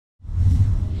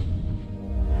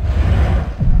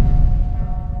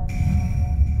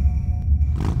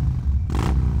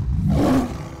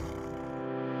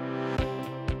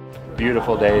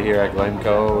beautiful day here at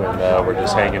Glenco, and we're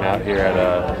just hanging out here at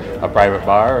a private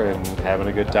bar and having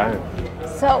a good time.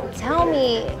 So tell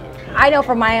me, I know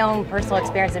from my own personal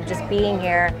experience of just being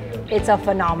here, it's a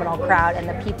phenomenal crowd and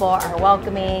the people are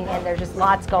welcoming and there's just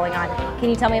lots going on. Can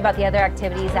you tell me about the other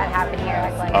activities that happen here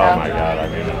at Glenco? Oh my God, I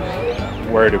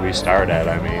mean, where do we start at?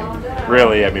 I mean,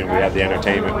 really, we have the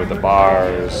entertainment with the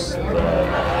bars,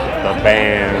 the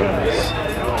bands,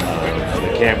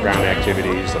 the campground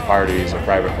activities, the parties, the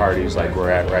private parties like we're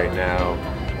at right now.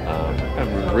 I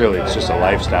mean, really, it's just a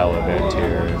lifestyle event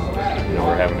here, and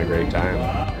we're having a great time.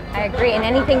 I agree, and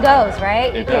anything goes,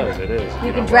 right? It is.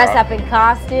 You can dress up in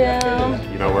costume.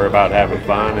 We're about having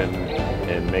fun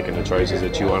and making the choices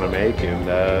that you want to make, and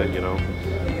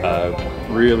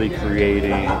really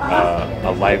creating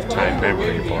a lifetime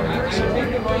memory for you.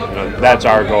 So, that's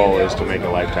our goal, is to make a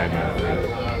lifetime memory.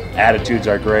 Attitudes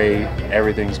are great,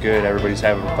 everything's good, everybody's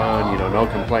having fun, no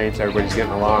complaints, everybody's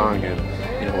getting along, and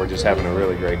we're just having a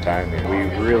really great time here. We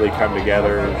really come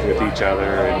together with each other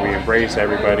and we embrace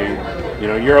everybody.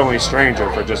 You're only a stranger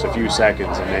for just a few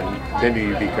seconds, and then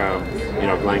you become,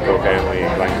 Glenco family,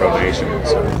 Glenco Nation.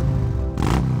 So.